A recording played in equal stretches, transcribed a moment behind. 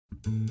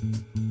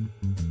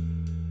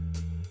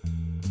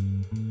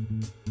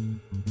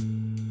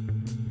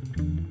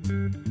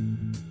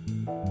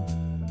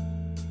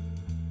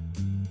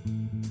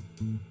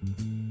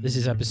This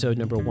is episode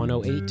number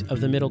 108 of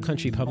the Middle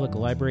Country Public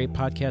Library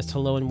podcast.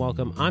 Hello and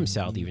welcome. I'm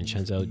Sal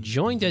DiVincenzo,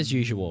 joined as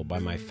usual by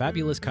my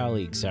fabulous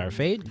colleagues Sarah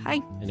Fade. Hi.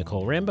 And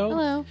Nicole Rambo.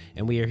 Hello.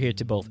 And we are here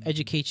to both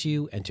educate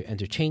you and to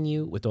entertain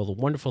you with all the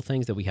wonderful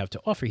things that we have to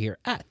offer here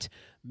at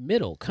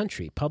Middle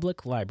Country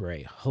Public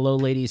Library. Hello,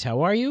 ladies.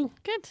 How are you?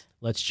 Good.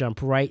 Let's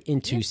jump right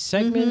into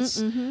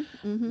segments.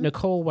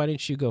 Nicole, why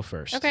don't you go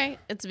first? Okay.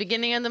 It's the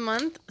beginning of the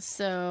month,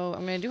 so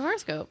I'm going to do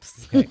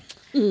horoscopes. Okay.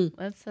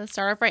 Let's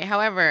start off right.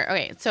 However,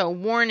 okay, so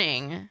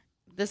warning.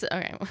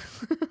 Okay.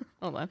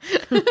 Hold on.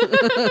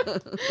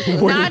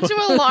 Not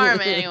to alarm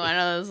anyone. I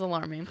know this is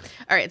alarming.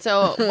 All right.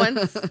 So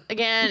once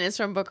again, it's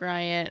from Book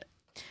Riot.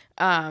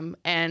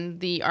 And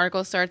the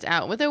article starts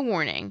out with a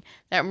warning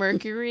that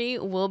Mercury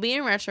will be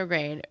in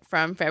retrograde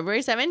from February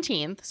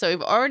 17th. So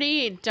we've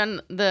already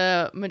done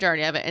the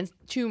majority of it and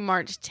to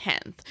March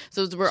 10th.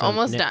 So we're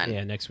almost done.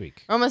 Yeah, next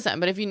week. We're almost done.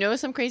 But if you know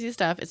some crazy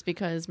stuff, it's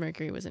because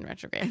Mercury was in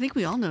retrograde. I think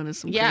we all noticed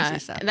some crazy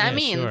stuff. That Yeah,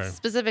 means sure.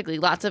 specifically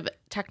lots of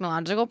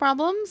technological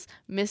problems,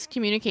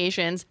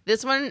 miscommunications.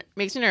 This one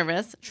makes me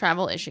nervous.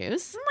 Travel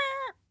issues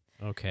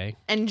Okay.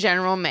 and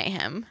general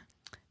mayhem.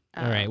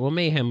 All right. Well,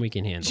 mayhem we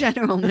can handle.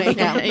 General mayhem.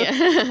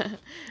 Yeah.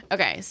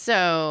 Okay,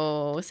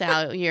 so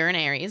Sal, you're in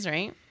Aries,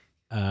 right?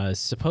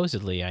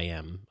 Supposedly I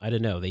am. I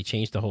don't know. They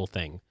changed the whole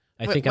thing.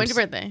 When's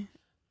your birthday?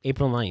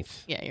 April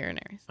 9th. Yeah, you're in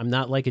Aries. I'm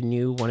not like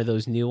one of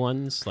those new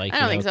ones. Like I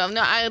don't think so.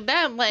 No,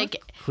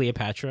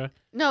 Cleopatra.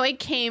 no, it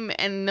came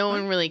and no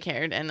one really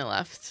cared and it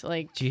left.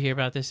 Like, Did you hear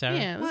about this, Sarah?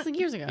 yeah, this was like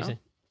years ago. Is it-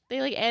 They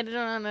like added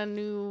on a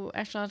new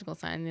astrological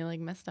sign. They like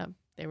messed up.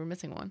 They were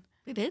missing one.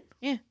 We did?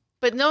 Yeah.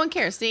 But no one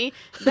cares. See,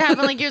 that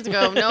happened like years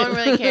ago. No one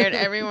really cared.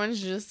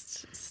 Everyone's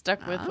just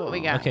stuck with what we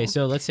got. Okay,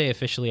 so let's say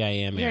officially I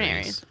am You're in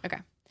Aries. Aries. Okay.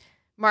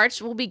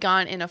 March will be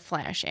gone in a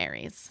flash,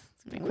 Aries.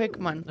 It's gonna be a quick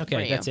month. for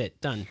Okay, you. that's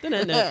it. Done.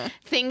 Dun-dun-dun.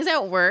 Things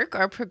at work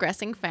are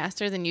progressing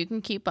faster than you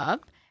can keep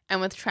up. And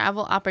with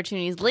travel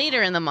opportunities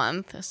later in the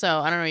month. So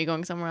I don't know, are you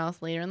going somewhere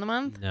else later in the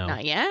month? No.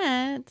 Not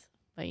yet.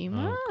 But you Oh,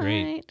 might.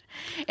 great.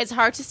 It's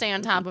hard to stay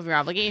on top of your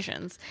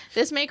obligations.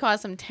 This may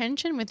cause some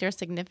tension with your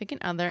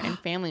significant other and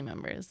family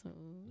members.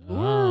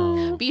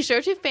 Oh. Be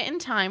sure to fit in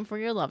time for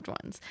your loved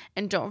ones.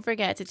 And don't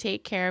forget to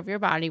take care of your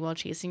body while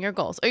chasing your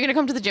goals. Are you going to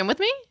come to the gym with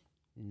me?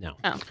 No.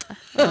 Oh.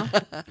 Well,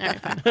 all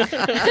right, fine.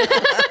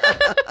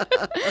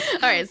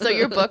 All right, so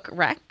your book,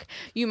 Wreck.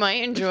 You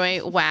might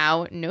enjoy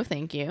Wow, No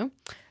Thank You.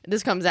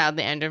 This comes out at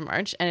the end of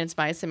March, and it's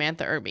by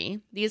Samantha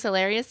Irby. These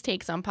hilarious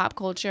takes on pop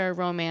culture,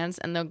 romance,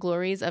 and the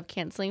glories of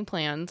canceling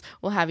plans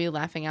will have you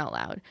laughing out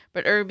loud.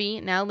 But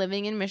Irby, now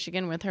living in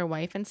Michigan with her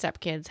wife and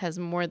stepkids, has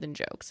more than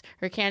jokes.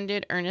 Her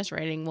candid, earnest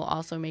writing will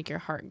also make your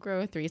heart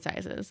grow 3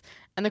 sizes.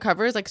 And the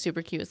cover is like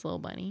super cute. It's a little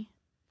bunny.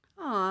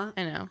 Aw.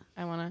 I know.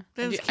 I want to.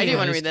 That's I do cute.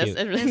 want to That read is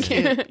this. cute. It's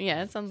really cute.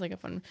 Yeah, it sounds like a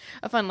fun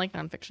like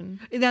nonfiction.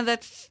 Now,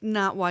 that's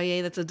not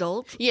YA, that's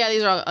adult? Yeah,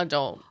 these are all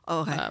adult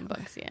Oh, okay.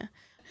 books. Yeah.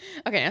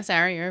 Okay, now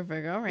Sarah, you're a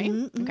Virgo, right?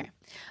 Mm-hmm. Okay.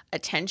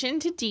 Attention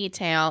to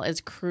detail is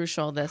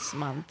crucial this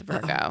month,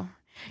 Virgo.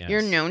 Yes.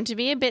 You're known to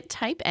be a bit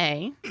type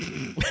A.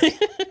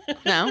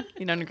 No,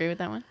 you don't agree with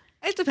that one.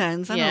 It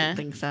depends. I Yeah. don't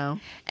think so.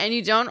 And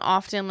you don't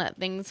often let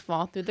things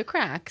fall through the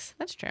cracks.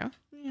 That's true.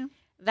 Yeah.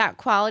 That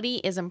quality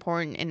is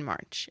important in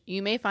March.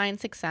 You may find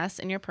success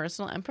in your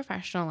personal and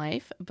professional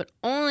life, but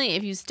only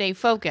if you stay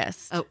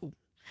focused. Oh,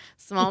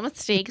 Small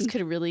mistakes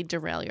could really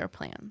derail your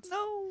plans.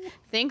 no.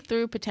 Think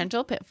through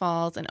potential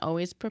pitfalls and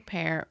always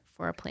prepare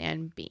for a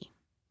plan B.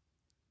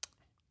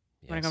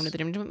 Want to come to the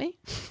gym with me?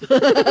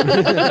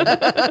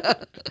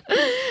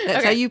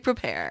 That's how you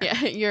prepare.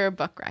 Yeah, you're a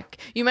book wreck.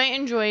 You might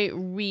enjoy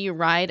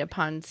Ride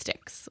Upon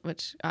Sticks,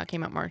 which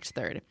came out March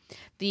 3rd.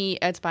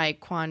 It's by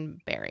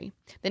Quan Berry.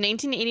 The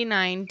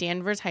 1989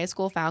 Danvers High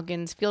School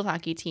Falcons field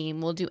hockey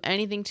team will do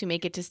anything to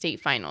make it to state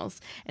finals.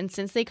 And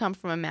since they come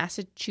from a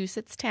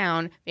Massachusetts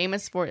town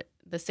famous for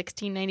the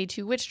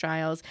 1692 witch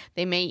trials,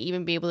 they may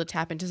even be able to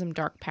tap into some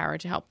dark power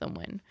to help them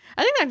win.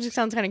 I think that just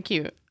sounds kind of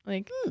cute.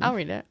 Like, I'll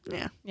read it.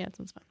 Yeah. Yeah, it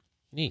sounds fun.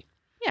 Neat.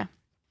 Yeah.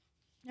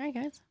 All right,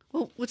 guys.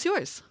 Well, what's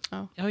yours?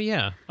 Oh,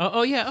 yeah.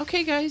 Oh, yeah.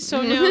 Okay, guys.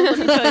 So now, let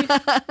me tell you.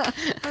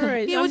 All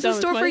right. Yeah, I'm what's done in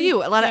with store for mine. you?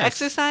 A lot of Yes.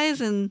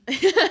 exercise and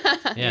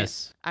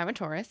Yes. I'm a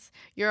Taurus.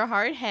 Your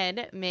hard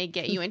head may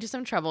get you into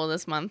some trouble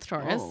this month,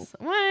 Taurus.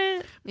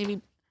 What?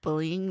 maybe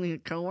bullying the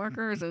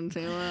coworkers into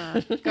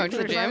Going to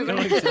the gym?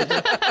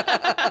 exercising.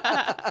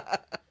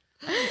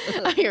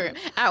 Here,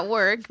 at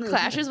work,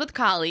 clashes with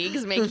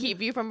colleagues may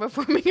keep you from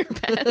performing your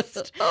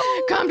best.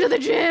 Come to the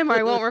gym or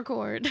I won't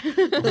record.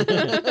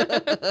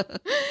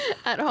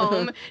 At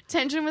home,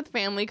 tension with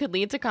family could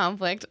lead to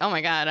conflict. Oh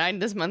my God,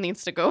 this month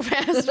needs to go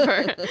fast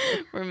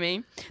for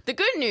me. The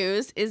good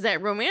news is that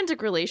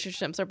romantic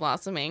relationships are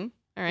blossoming.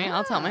 All right,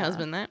 I'll tell my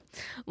husband that.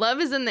 Love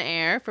is in the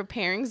air for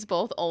pairings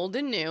both old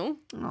and new.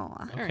 Aw, All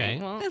right, Okay.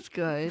 well, that's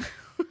good.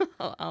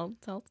 I'll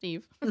tell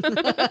Steve.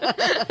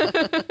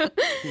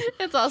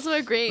 It's also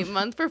a great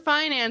month for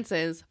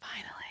finances.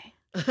 Finally.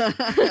 Don't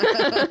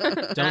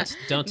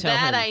tell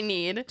that him. I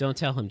need. Don't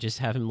tell him. Just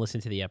have him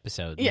listen to the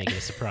episode. Yeah. Make it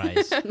a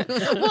surprise.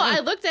 Well, I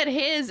looked at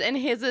his, and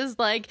his is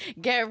like,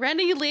 "Get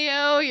ready,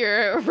 Leo.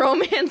 Your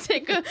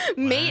romantic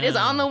mate is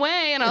on the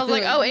way." And I was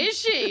like, "Oh, is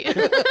she?"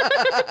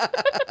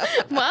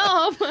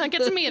 Well, I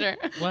get to meet her.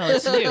 Well,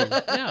 it's you.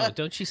 No,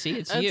 don't you see?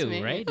 It's That's you,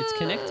 me. right? It's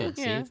connected.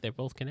 Yeah. See, they're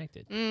both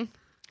connected.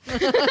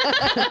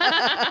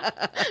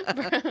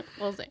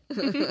 We'll see.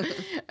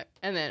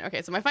 And then,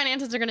 okay, so my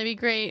finances are going to be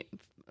great.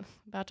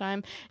 About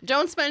time.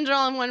 Don't spend it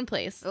all in one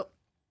place. Oh.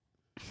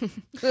 Too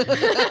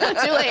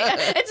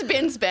late. It's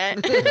been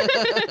spent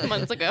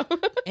months ago.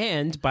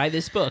 And buy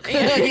this book.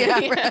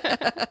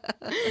 Yeah.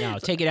 No,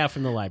 take it out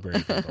from the library.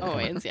 people. Come on.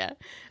 Always, yeah.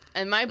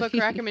 And my book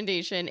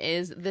recommendation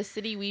is The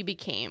City We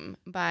Became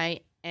by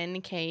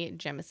N.K.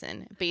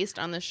 Jemisin, based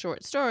on the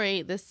short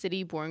story The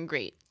City Born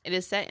Great. It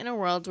is set in a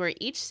world where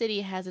each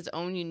city has its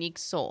own unique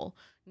soul.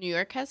 New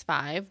York has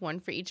 5, one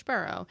for each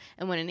borough,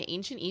 and when an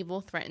ancient evil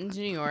threatens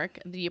New York,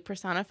 the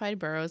personified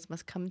boroughs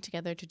must come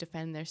together to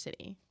defend their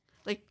city.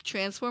 Like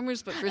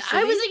Transformers, but for cities?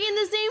 I was thinking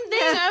the same thing.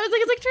 I was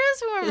like, it's like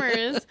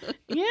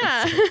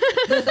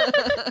Transformers.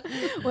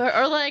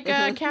 Yeah. or like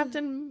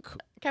Captain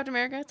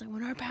America. It's like,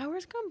 when our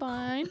powers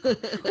combine.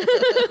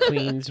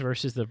 Queens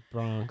versus the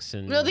Bronx,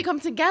 and No, they come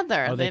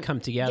together. Oh, they come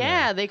together.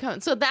 Yeah, they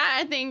come. So that,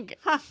 I think,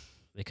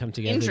 they come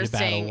together to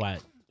battle Interesting.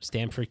 what?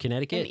 Stamford,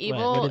 Connecticut. An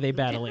evil- What are they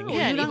battling?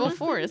 yeah, an evil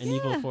force. An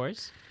evil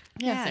force.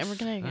 Yeah, Yes. Stamford,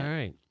 Connecticut. All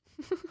right.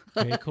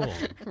 Very cool.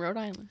 Rhode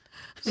Island.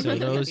 So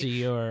those are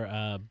your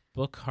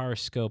book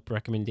horoscope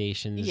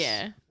recommendations.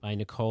 Yeah. By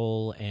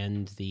Nicole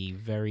and the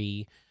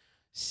very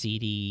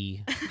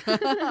seedy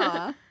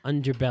Aw.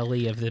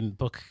 underbelly of the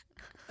book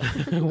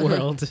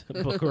world.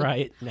 Book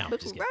Riot. No,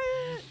 just kidding.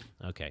 Right.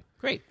 Okay,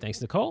 great. Thanks,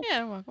 Nicole.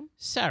 Yeah, welcome.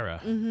 Sarah,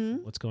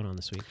 Mm-hmm. what's going on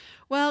this week?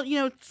 Well,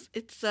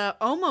 it's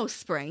almost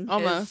spring. 'cause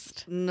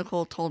Almost.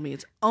 Nicole told me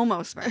it's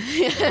almost spring.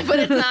 But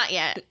it's not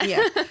yet.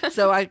 Yeah.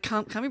 So I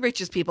call me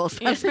britches, people. It's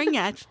not spring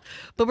yet,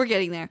 but we're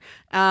getting there.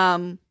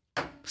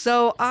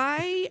 So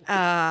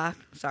I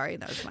sorry,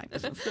 that was my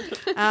business.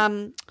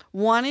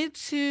 Wanted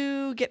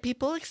to get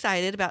people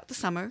excited about the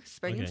summer,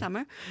 spring and Okay.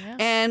 summer. Yeah.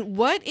 And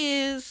what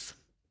is,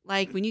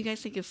 like, when you guys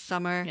think of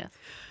summer, Yes.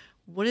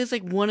 what is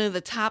like one of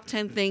the top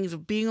 10 things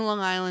of being a Long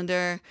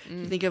Islander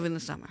you think of in the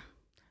summer?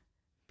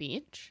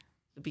 Beach.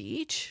 The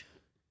beach.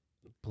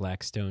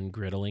 Blackstone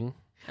griddling.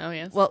 Oh,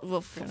 yes.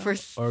 Well, for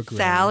Or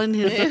Sal in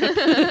his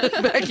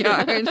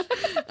backyard.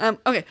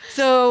 Okay,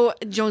 so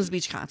Jones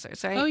Beach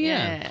concerts, right? Oh,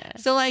 yeah.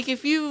 So, like,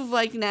 if you've,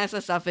 like, Nassau,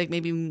 Suffolk,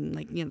 maybe,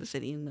 like, the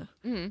city and the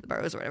Mhm.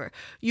 boroughs or whatever,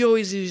 you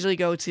always usually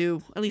go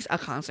to at least a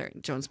concert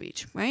in Jones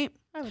Beach, right?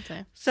 I would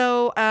say.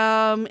 So,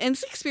 and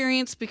it's an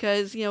experience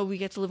because, we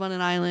get to live on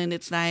an island.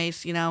 It's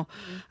nice,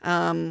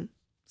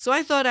 So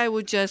I thought I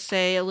would just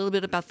say a little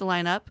bit about the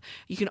lineup.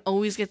 You can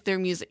always get their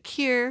music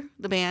here,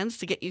 the bands,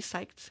 to get you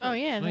psyched. Oh,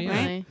 yeah, Oh, yeah.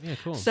 definitely. Yeah,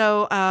 cool.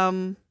 So,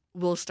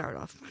 we'll start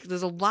off.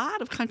 There's a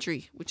lot of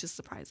country, which is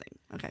surprising.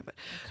 Okay, but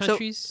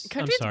Country's,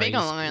 Country's I'm sorry, big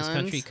on Long is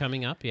Island. country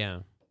coming up? Yeah.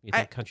 You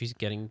think country's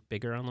getting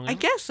bigger on Long I Island?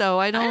 guess so.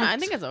 I don't. I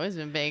think it's always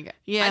been big.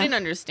 Yeah. I didn't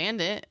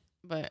understand it,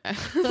 but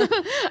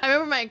I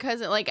remember my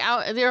cousin, like,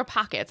 out there are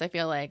pockets, I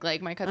feel like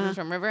my cousin's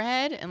from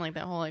Riverhead, and like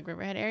that whole like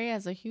Riverhead area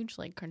has a huge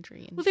like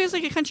country. Well, there's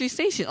like a country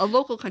station, a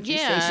local country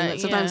Yeah, station that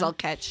sometimes yeah. I'll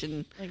catch,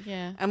 and like,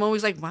 yeah. I'm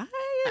always like, why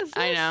is this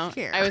I know.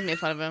 here? I always made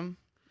fun of him.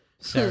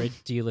 Sarah,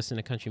 do you listen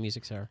to country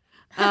music, Sarah?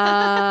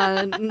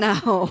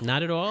 No,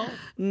 Not at all?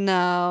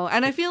 no,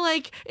 and I feel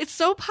like it's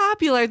so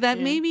popular that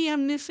Yeah. maybe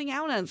I'm missing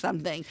out on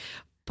something,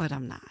 but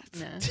I'm not.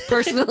 No.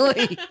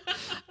 Personally,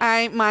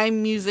 my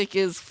music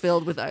is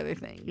filled with other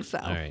things. So,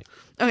 All right.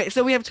 okay,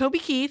 so we have Toby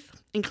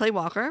Keith and Clay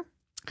Walker,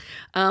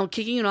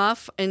 kicking it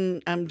off,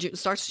 and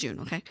starts June.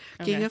 Okay,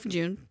 kicking Okay. off in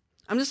June.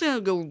 I'm just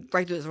gonna go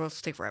right through this, or else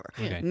it'll take forever.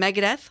 Okay.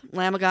 Megadeth,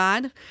 Lamb of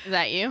God. Is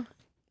that you?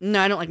 No,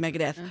 I don't like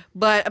Megadeth.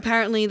 But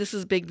apparently this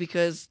is big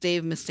because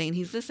Dave Mustaine,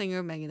 he's the singer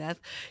of Megadeth.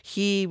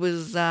 He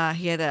was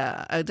he had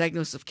a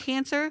diagnosis of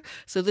cancer,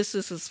 so this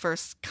is his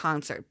first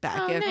concert back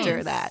Oh, after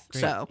nice. that.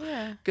 Great. So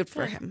Yeah. good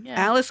for Good, him. yeah.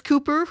 Alice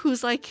Cooper,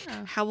 who's like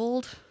Oh. how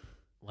old?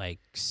 Like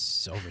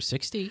over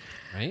 60,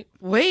 right?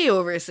 Way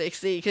over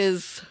 60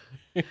 because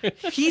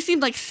he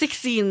seemed like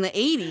 60 in the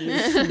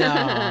 80s.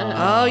 No.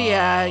 Oh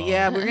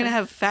yeah. We're gonna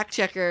have fact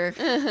checker.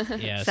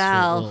 Yes,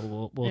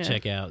 Sal. we'll Yeah.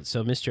 check out.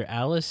 So Mr.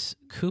 Alice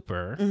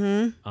Cooper,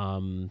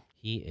 Mm-hmm.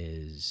 he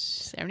is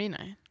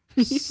 79.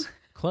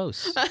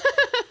 close.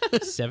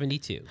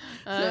 72.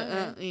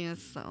 Yeah,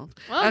 so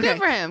Well, okay. good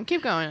for him.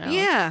 Keep going. Alice.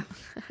 Yeah.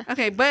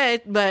 Okay,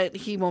 but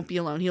he won't be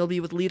alone. He'll be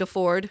with Lita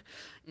Ford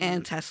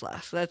and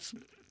Tesla. So that's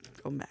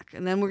going back.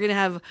 And then we're going to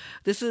have,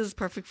 this is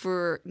perfect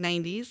for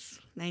 90s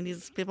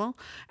 90s people.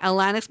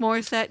 Alanis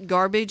Morissette,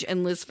 Garbage,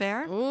 and Liz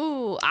Phair.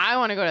 Ooh, I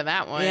want to go to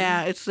that one.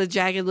 Yeah, it's the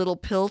Jagged Little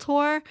Pill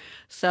tour,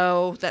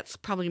 so that's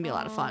probably gonna be a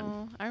lot of fun.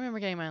 Oh, I remember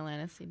getting my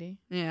Alanis CD.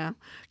 Yeah,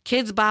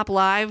 Kids Bop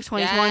Live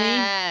 2020.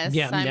 Yes,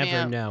 Yeah, sign me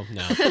never. up.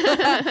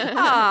 No.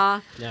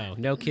 Aw,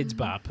 No Kids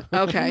Bop.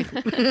 okay.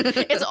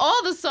 It's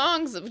all the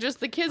songs of just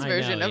the kids I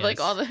version know, of like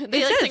yes. all the.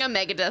 They It like says- sing a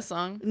Megadeth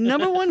song.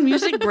 #1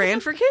 music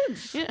brand for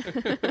kids. Yeah.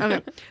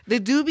 Okay, the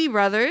Doobie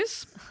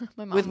Brothers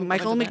My mom with would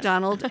Michael go to that.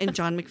 McDonald and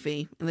John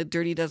McPhee and the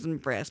Dirty Dozen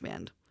Brass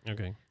Band.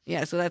 Okay,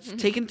 Yeah, so that's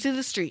Taken to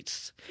the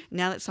Streets.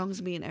 Now that song's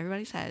gonna be in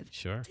everybody's head.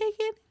 sure. Take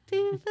it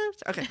to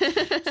the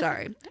Okay,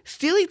 sorry.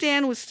 Steely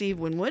Dan with Steve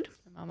Winwood,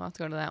 My mom wants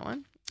to go to that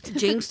one.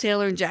 James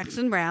Taylor and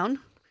Jackson Brown,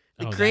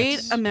 the Oh, Great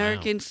that's-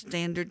 American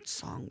Standard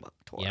Songbook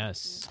Tour.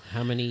 Yes.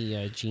 How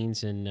many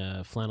jeans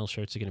and flannel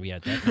shirts are going to be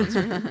at that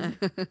concert?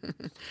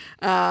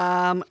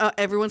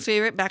 Everyone's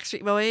favorite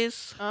Backstreet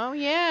Boys. Oh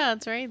yeah,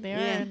 that's right. They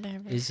Yeah.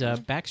 are. Is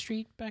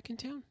Backstreet back in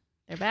town?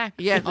 They're back.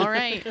 Yeah. All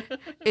right.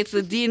 It's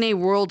the DNA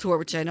World Tour,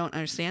 which I don't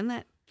understand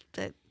that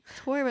tour.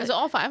 Is But it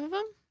all 5 of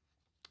them?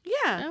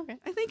 yeah, Okay.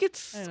 I think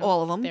it's I don't know.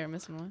 all of them. They were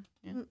missing one.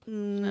 Yeah.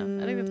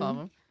 No, I think that's all of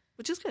them.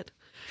 Which is good.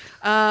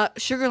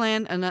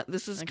 Sugarland, and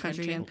this is Like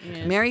country again.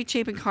 yeah. Mary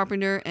Chapin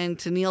Carpenter and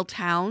Tennille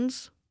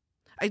Towns.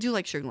 I do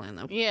like Sugarland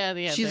though. Yeah,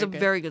 She's they're a good.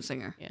 very good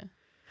singer. Yeah.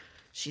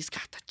 She's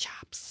got the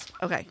chops.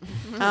 Okay.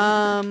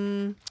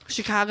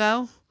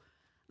 Chicago,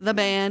 the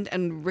band,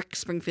 and Rick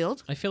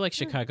Springfield. I feel like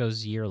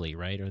Chicago's yearly,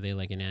 right? Are they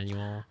like an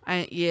annual?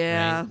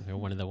 Yeah, Right? They're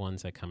one of the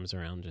ones that comes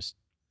around just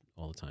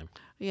all the time.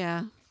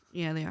 yeah,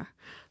 they are.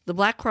 The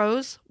Black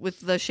Crowes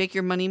with the Shake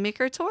Your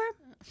Moneymaker tour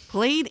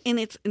played in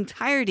its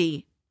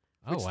entirety.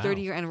 Oh, Its wow.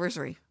 30-year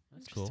anniversary.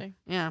 That's cool.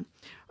 Interesting.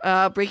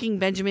 Yeah. Breaking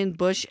Benjamin,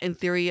 Bush, and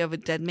Theory of a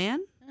Dead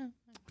Man. Oh.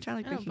 Which I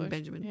like Oh, Breaking Bush.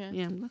 Benjamin. Yeah.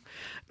 Yeah.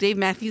 Dave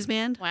Matthews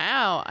Band.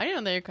 Wow, I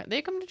didn't know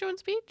they come to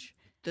Jones Beach.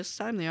 This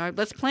time they are.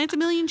 Let's plant a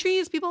million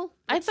trees, people.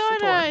 I That's the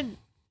thought tour.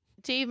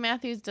 Dave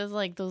Matthews does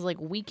like those like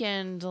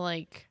weekend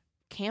like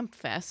camp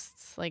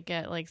fests like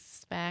at like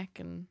SPAC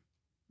and.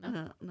 I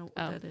don't know what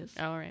that is.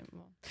 Oh, all right.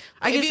 Well,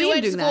 I if can you see him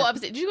went to doing school that.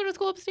 upstate, did you go to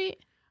school upstate?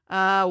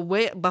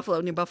 Way Buffalo,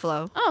 near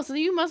Buffalo. Oh, so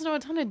you must know a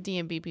ton of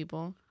DMB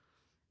people.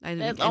 I didn't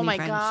That's, make oh any my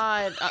friends.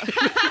 god!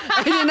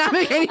 I did not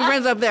make any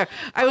friends up there.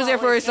 I was Oh there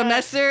for my a God.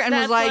 semester and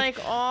That's was like,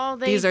 all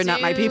they "These are not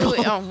my do." people.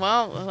 Oh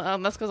well,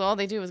 that's because all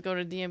they do is go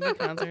to DMB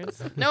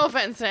concerts. No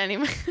offense to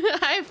anyone.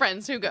 I have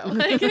friends who go.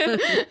 Like,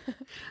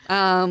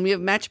 we have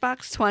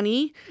Matchbox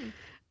 20,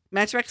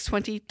 Matchbox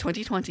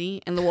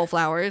 2020, and the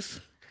Wallflowers.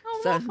 oh,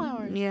 So,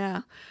 Wallflowers.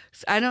 yeah.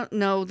 So I don't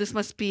know. This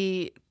must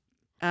be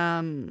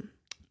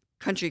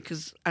country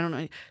because I don't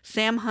know.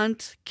 Sam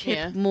Hunt, Kip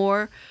Yeah.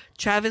 Moore,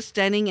 Travis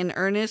Denning, and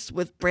Ernest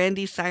with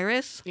Brandy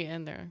Cyrus. Yeah,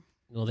 and they're.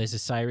 Well, there's a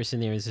Cyrus in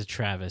there. There's a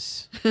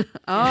Travis. Oh,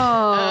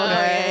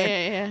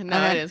 yeah. No,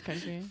 Okay. it is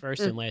country.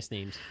 First and last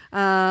names.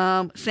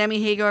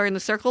 Sammy Hagar in the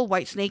Circle,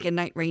 White Snake, and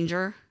Night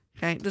Ranger.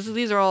 Okay,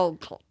 these are all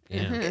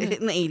Yeah.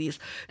 in the 80s.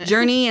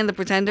 Journey and the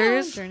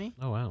Pretenders. Journey.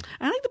 Oh, wow.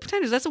 I like the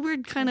Pretenders. That's a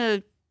weird kind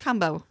of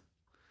combo.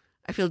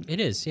 I feel. It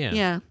is, yeah.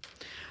 Yeah.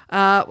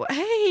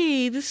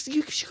 Hey, you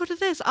should go to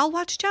this. I'll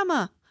watch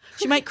Gemma.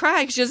 She might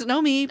cry because she doesn't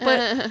know me,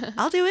 but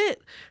I'll do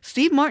it.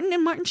 Steve Martin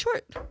and Martin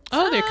Short.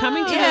 Oh, they're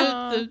coming to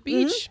Yeah. the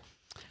beach.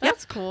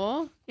 That's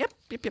cool. Yep.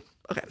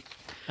 Okay.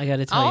 I got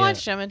to tell I'll you.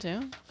 watch Gemma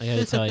too. I got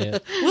to tell you.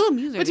 We'll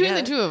amuse her. Between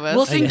the together. two of us.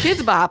 We'll sing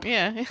Kids Bop.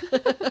 Yeah.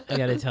 I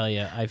got to tell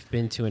you. I've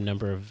been to a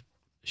number of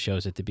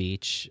shows at the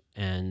beach,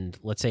 and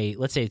let's say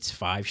it's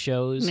 5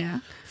 shows.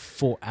 Yeah.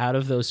 4 out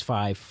of those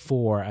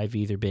 4 I've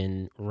either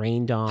been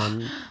rained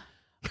on,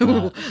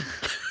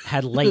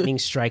 had lightning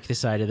strike the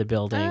side of the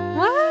building.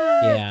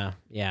 What?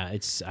 Yeah.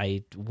 It's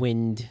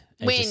wind.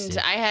 Wind.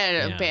 I had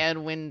yeah. a bad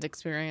wind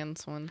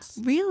experience once.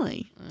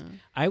 Really?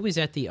 I was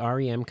at the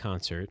REM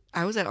concert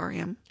I was at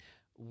REM.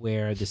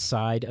 where the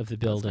side of the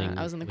building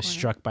I was in the was corner.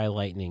 struck by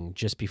lightning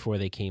just before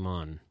they came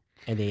on,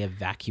 and they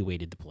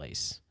evacuated the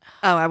place.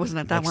 Oh, I wasn't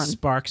at that Like one.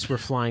 sparks were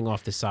flying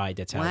off the side.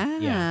 That's how. Wow.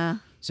 Yeah.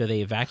 So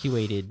they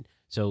evacuated.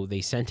 So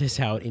they sent us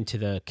out into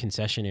the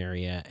concession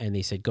area, and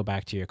they said, "Go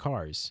back to your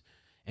cars."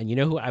 And you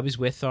know who I was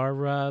with?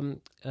 Our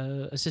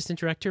assistant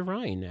director,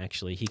 Ryan.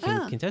 Actually, he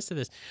can contest to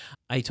this.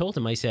 I told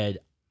him, I said,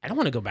 "I don't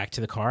want to go back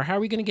to the car. How are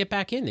we going to get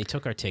back in?" They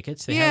took our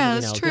tickets. They Yeah,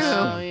 have, that's this- true.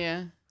 Oh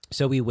yeah.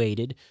 So we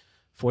waited.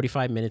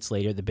 45 minutes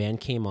later, the band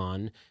came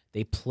on.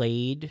 They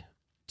played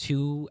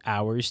 2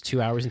 hours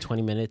and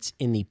 20 minutes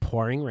in the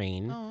pouring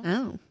rain. Oh.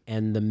 Oh,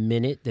 And the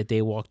minute that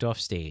they walked off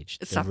stage,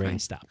 It's the rain suffering.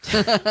 stopped.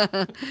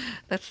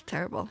 that's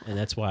terrible. And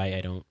that's why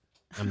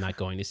I'm not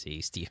going to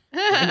see Steve.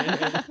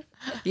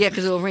 Yeah,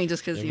 because it'll rain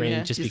just because It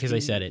rained just because I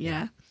said it.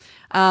 Yeah.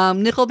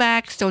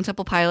 Nickelback, Stone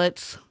Temple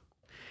Pilots,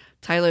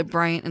 Tyler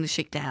Bryant and the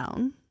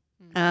Shakedown.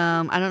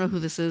 I don't know who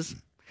this is.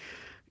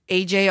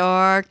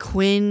 AJR,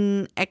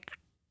 Quinn,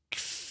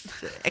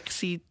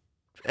 XC.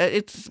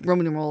 It's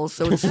Roman numerals,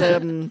 so it's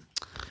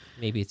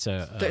Maybe it's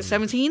a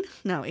 17?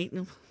 No, 8.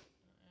 No.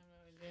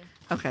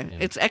 Okay, Yeah.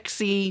 it's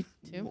XC.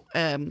 Two?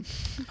 I,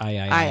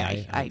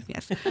 I.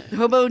 yes.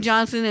 Hobo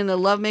Johnson and the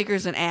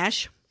Lovemakers and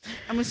Ash.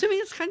 I'm assuming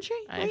it's country.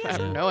 I guess.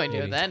 have no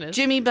idea what Maybe. that is.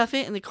 Jimmy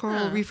Buffett and the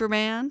Coral Huh. Reefer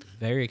Band.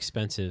 Very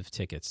expensive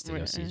tickets to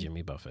go see Right.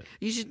 Jimmy Buffett.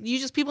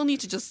 People need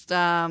to just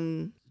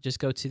Just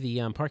go to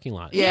the parking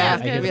lot. Yeah,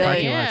 I hear the really.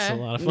 parking lot's a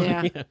Yeah. lot of fun.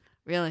 Yeah.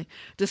 really.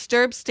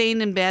 Disturbed,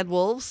 Stained, and Bad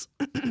Wolves.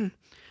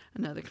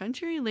 Another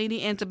country.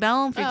 Lady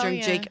Antebellum featuring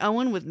yeah. Jake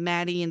Owen with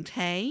Maddie and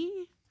Tay.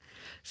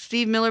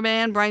 Steve Miller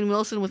Band, Brian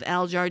Wilson with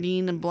Al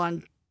Jardine and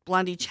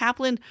Blondie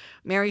Chaplin,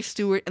 Mary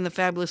Stewart and the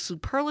Fabulous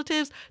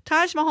Superlatives,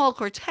 Taj Mahal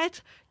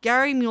Quartet,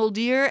 Gary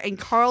Muldeer, and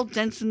Carl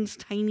Denson's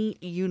Tiny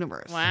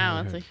Universe.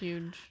 Wow, that's a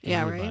huge.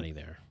 Yeah, Everybody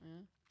there.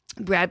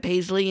 Brad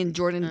Paisley and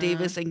Jordan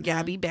Davis and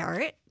Gabby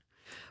Barrett.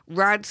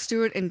 Rod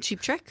Stewart and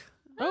Cheap Trick.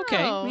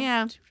 Okay. Oh,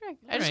 Yeah. Cheap Trick.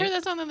 I just Alright. heard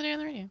that song the other day on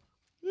the radio.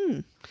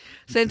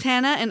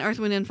 Santana and Earth,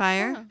 Wind, and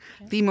Fire. Oh,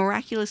 okay. The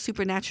Miraculous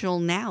Supernatural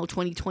Now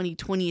 2020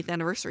 20th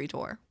Anniversary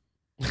Tour.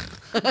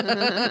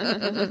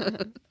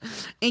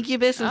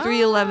 Incubus and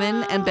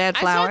 311 and Bad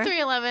I Flower. saw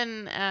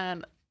 311 at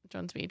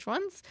Jones Beach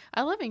once.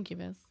 I love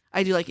Incubus.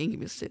 I do like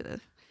Incubus too.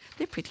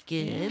 They're pretty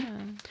good. Yeah.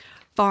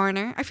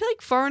 Foreigner. I feel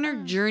like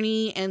Foreigner,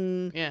 Journey,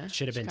 and Yeah.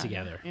 Should have been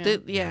Chicago.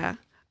 together. yeah.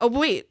 Oh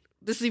wait,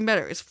 this is even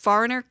better. It's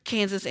Foreigner,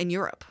 Kansas, and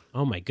Europe.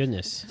 Oh my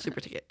goodness.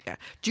 Super ticket. Yeah.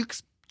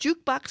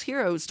 Jukebox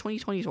Heroes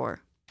 2020 tour.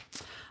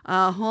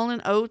 Hall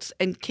and Oates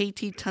and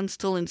KT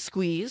Tunstall and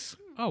Squeeze.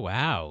 Oh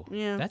wow.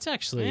 Yeah. That's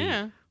actually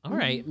Yeah. all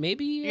right.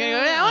 Maybe You gonna go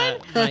to that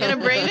one? You gonna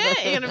brave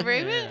it? You gonna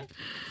brave Yeah.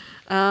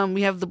 it?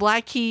 We have the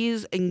Black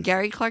Keys and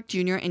Gary Clark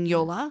Jr. and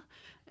Yola,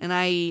 and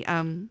I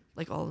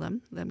like all of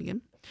them. Them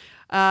again.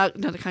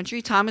 Another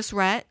country: Thomas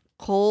Rhett,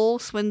 Cole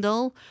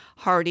Swindle,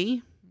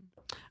 Hardy,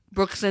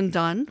 Brooks and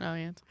Dunn. Oh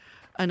yeah.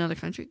 Another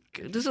country.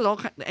 This is all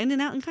in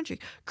and out in country.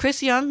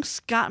 Chris Young,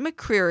 Scott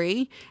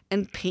McCreery,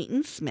 and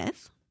Peyton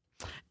Smith.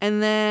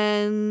 And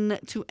then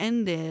to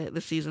end it, the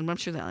season, I'm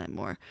sure they'll have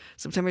more.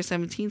 September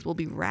 17th will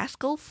be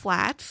Rascal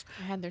Flatts.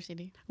 I had their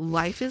CD.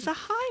 Life is a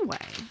Highway.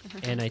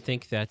 And I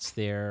think that's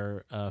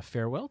their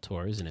farewell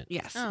tour, isn't it?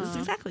 Yes, this is Aw.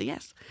 exactly,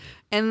 yes.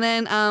 And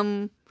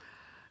then,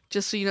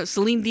 just so you know,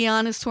 Celine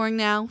Dion is touring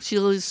now.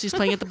 She's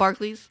playing at the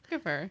Barclays.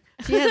 Good for her.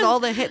 She has all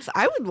the hits.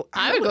 I would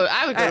go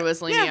to a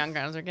Celine yeah. Dion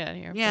concert. Get out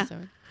of here. Yeah. That's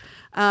over.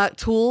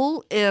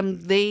 Tool,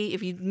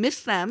 if you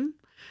miss them,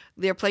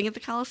 they're playing at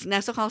the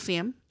Nassau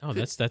Coliseum. Oh,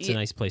 that's a Yeah.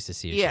 nice place to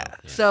see a Yeah.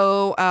 show.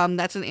 So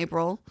that's in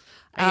April.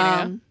 Are you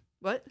gonna go?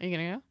 What? Are you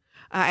gonna go?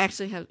 I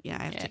actually have. I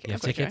have Yeah. tickets. You have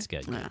Of course tickets?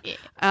 you Good.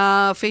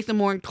 Yeah. Faith No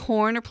More and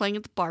Korn are playing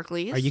at the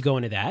Barclays. Are you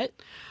going to that?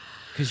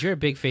 Because you're a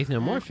big Faith No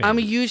More fan. I'm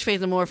a huge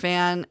Faith No More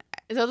fan.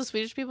 Is that the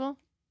Swedish people?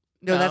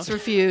 No, Oh. that's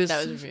Refused.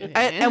 That was refused.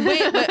 And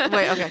wait,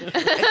 okay.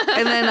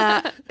 And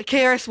then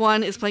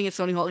KRS-One is playing at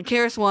Stony Hall. And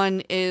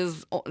KRS-One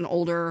is an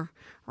older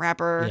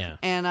rapper. Yeah.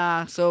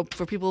 And so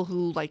for people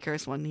who like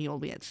KRS-One, he will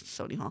be at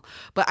Stony Hall.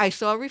 But I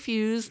saw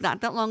Refused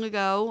not that long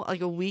ago,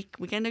 like a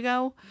weekend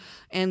ago.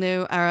 And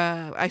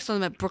I saw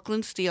them at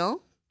Brooklyn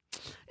Steel.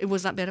 It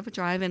was not bad of a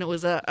drive, and it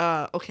was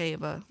okay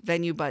of a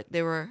venue, but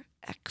they were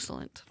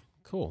excellent.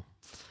 Cool.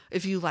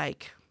 If you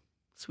like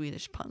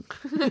Swedish punk.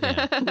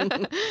 Yeah.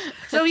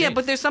 So yeah,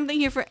 but there's something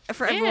here for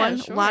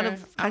everyone. Sure. A lot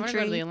of I wanna go to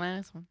the country.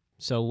 Atlantis one.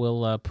 So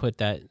we'll put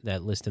that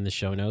list in the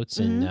show notes,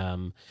 Mm-hmm.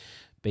 and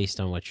based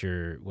on what's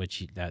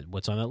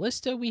on that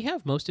list, we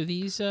have most of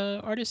these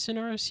artists in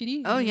our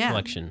CD Oh, yeah.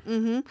 collection.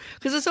 Mm-hmm.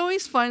 Because it's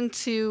always fun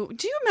to.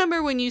 Do you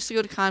remember when you used to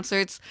go to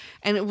concerts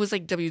and it was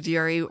like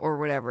WDRE or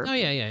whatever? Oh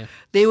yeah.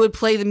 They would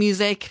play the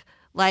music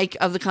like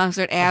of the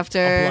concert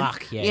after. A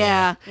block, yeah.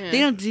 Yeah. Yeah. They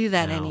don't do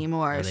that No.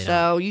 anymore. No,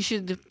 they So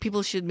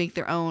people should make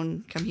their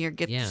own. Come here,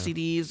 get Yeah. the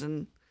CDs,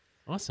 and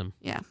Awesome.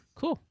 yeah,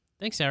 Cool.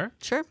 Thanks, Sarah.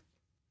 sure.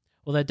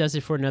 Well, that does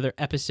it for another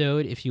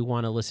episode. If you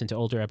want to listen to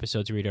older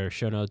episodes, read our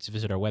show notes,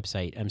 visit our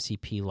website,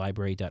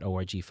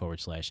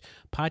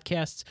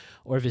 mcplibrary.org/podcasts,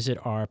 or visit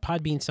our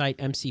Podbean site,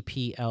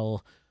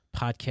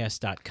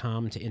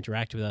 mcplpodcast.com, to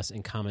interact with us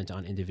and comment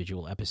on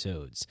individual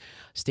episodes.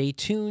 Stay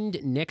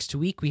tuned. Next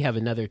week, we have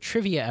another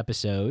trivia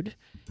episode,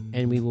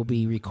 and we will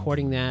be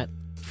recording that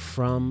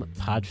from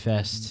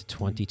Podfest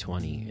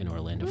 2020 in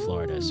Orlando,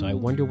 Florida. So I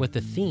wonder what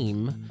the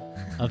theme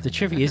of the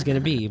trivia is going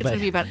to be. It's But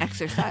gonna be about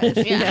exercise.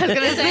 Yeah, I was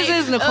gonna say This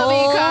is it'll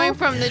Nicole. be coming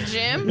from the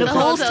gym. the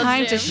Nicole's hotel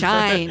time to gym.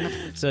 shine.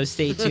 So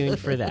stay tuned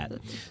for that.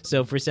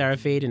 So for Sarah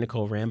Fade and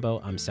Nicole Rambo,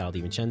 I'm Sal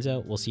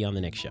DiVincenzo. We'll see you on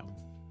the next show.